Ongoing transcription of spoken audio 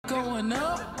going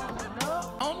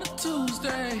up on a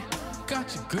Tuesday.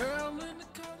 Got your girl in the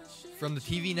cut. From the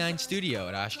TV9 studio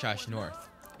at Oshkosh North,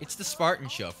 it's the Spartan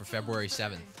Show for February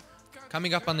 7th.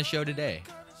 Coming up on the show today,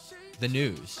 the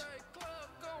news.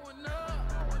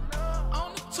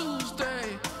 On a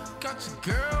Tuesday, got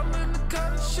your girl in the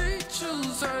cut. She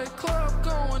choose a club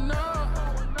going up.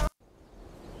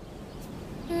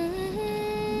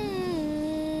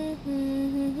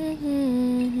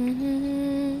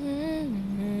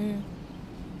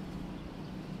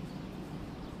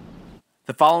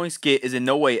 The following skit is in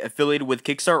no way affiliated with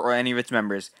Kickstart or any of its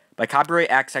members. By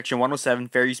Copyright Act Section 107,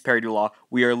 Fair Use Parody Law,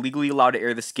 we are legally allowed to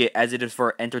air the skit as it is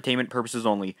for entertainment purposes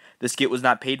only. The skit was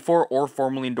not paid for or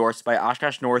formally endorsed by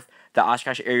Oshkosh North, the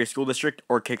Oshkosh Area School District,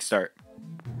 or Kickstart.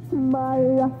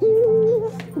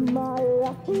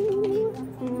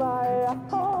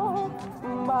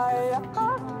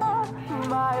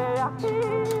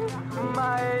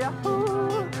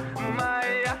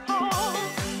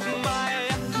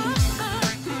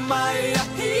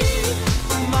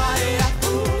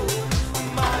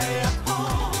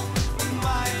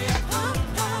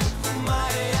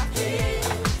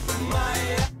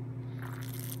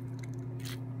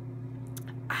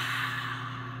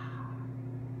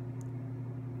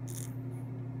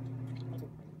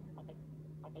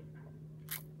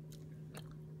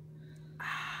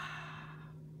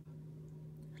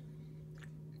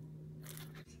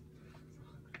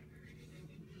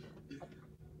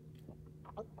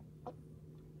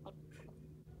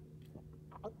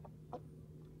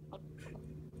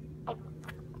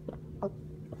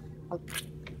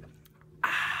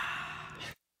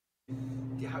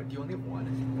 Do you only have one?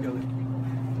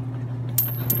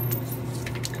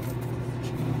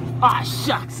 Ah,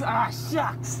 shucks! Ah,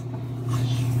 shucks!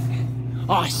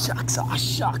 Ah, shucks! Ah,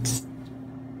 shucks!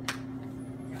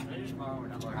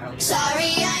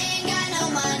 Sorry, I ain't got no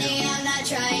money. I'm not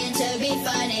trying to be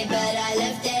funny, but I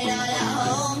left it all at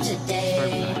home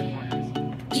today.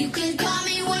 You can call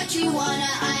me what you wanna.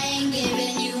 I ain't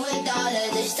giving you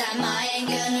 $1 this time. I ain't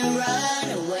gonna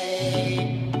run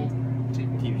away.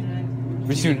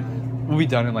 We're soon. We'll be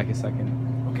done in like a second.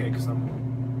 Okay, because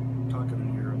I'm talking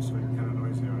in here, so you're kind of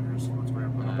noisy out here, so let's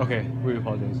wrap it up. Okay, we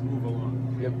apologize. Move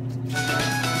along. Yep.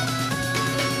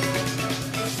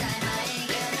 This time I ain't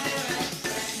gonna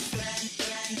run.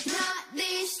 Not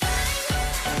this time. Not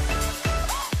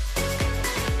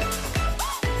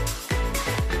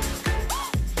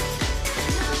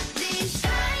this time. Not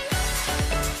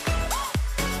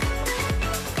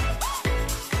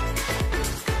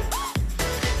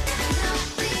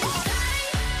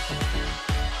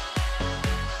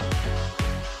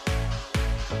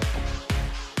this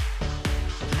time.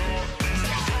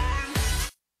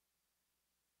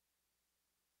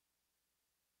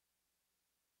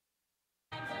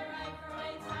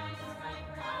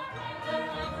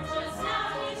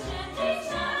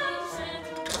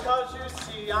 Because you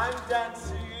see, I'm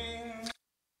dancing.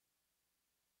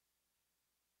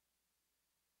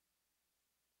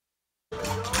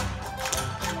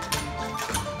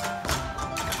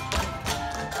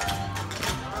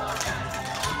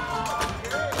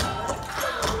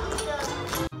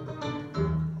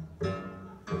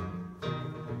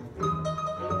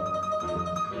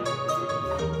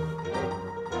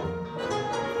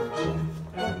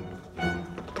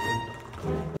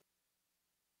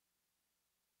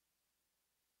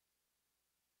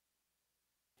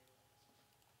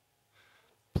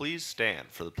 Please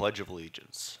stand for the Pledge of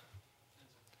Allegiance.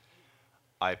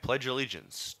 I pledge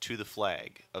allegiance to the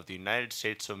flag of the United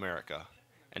States of America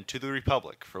and to the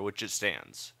republic for which it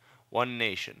stands, one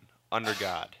nation, under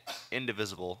God,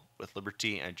 indivisible, with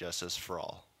liberty and justice for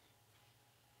all.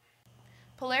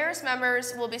 Polaris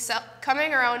members will be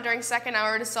coming around during second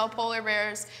hour to sell polar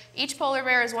bears. Each polar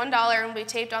bear is $1 and will be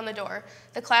taped on the door.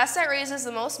 The class that raises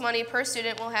the most money per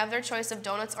student will have their choice of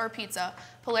donuts or pizza.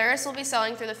 Polaris will be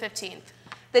selling through the 15th.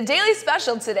 The daily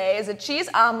special today is a cheese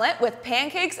omelet with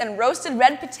pancakes and roasted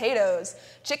red potatoes.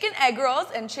 Chicken egg rolls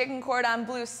and chicken cordon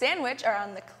bleu sandwich are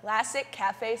on the classic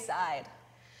cafe side.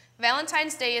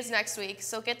 Valentine's Day is next week,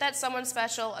 so get that someone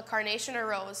special a carnation or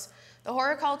rose. The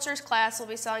horticulture class will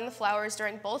be selling the flowers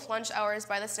during both lunch hours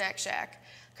by the Snack Shack.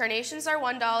 Carnations are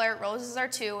 $1, roses are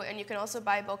 $2, and you can also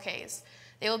buy bouquets.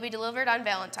 They will be delivered on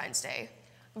Valentine's Day.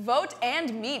 Vote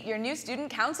and meet your new student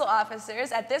council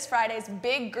officers at this Friday's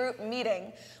big group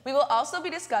meeting. We will also be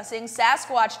discussing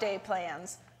Sasquatch Day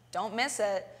plans. Don't miss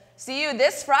it. See you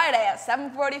this Friday at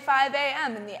 7:45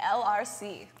 a.m. in the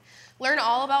LRC. Learn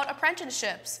all about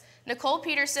apprenticeships. Nicole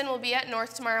Peterson will be at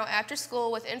North tomorrow after school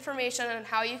with information on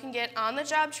how you can get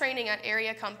on-the-job training at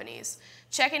area companies.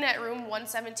 Check in at room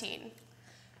 117.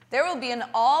 There will be an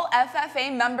all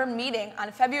FFA member meeting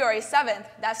on February 7th,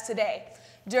 that's today,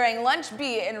 during Lunch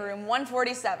B in room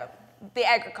 147, the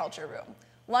agriculture room.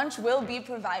 Lunch will be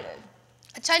provided.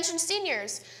 Attention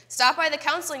seniors, stop by the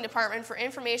counseling department for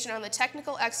information on the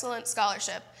Technical Excellence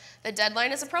Scholarship. The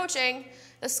deadline is approaching.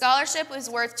 The scholarship is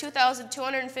worth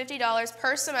 $2,250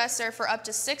 per semester for up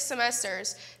to 6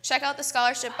 semesters. Check out the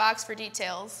scholarship box for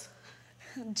details.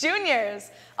 Juniors,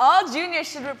 all juniors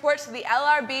should report to the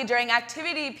LRB during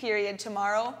activity period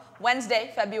tomorrow,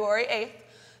 Wednesday, February 8th.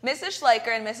 Mrs. Schleicher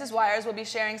and Mrs. Wires will be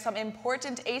sharing some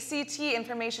important ACT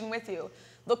information with you.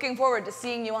 Looking forward to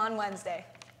seeing you on Wednesday.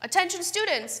 Attention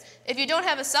students, if you don't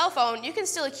have a cell phone, you can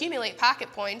still accumulate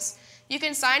pocket points. You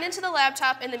can sign into the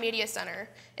laptop in the Media Center.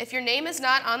 If your name is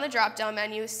not on the drop-down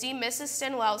menu, see Mrs.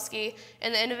 Stanwowski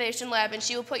in the Innovation Lab and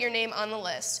she will put your name on the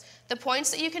list. The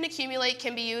points that you can accumulate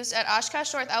can be used at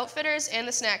Oshkosh North Outfitters and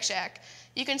the Snack Shack.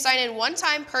 You can sign in 1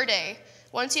 time per day.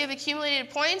 Once you have accumulated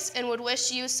points and would wish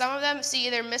to use some of them, see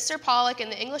either Mr. Pollock in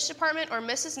the English department or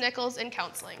Mrs. Nichols in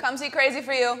counseling. Come see Crazy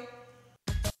for You.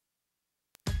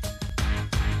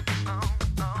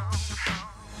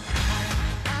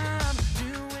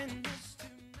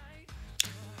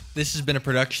 This has been a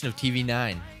production of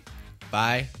TV9.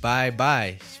 Bye, bye,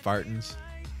 bye, Spartans.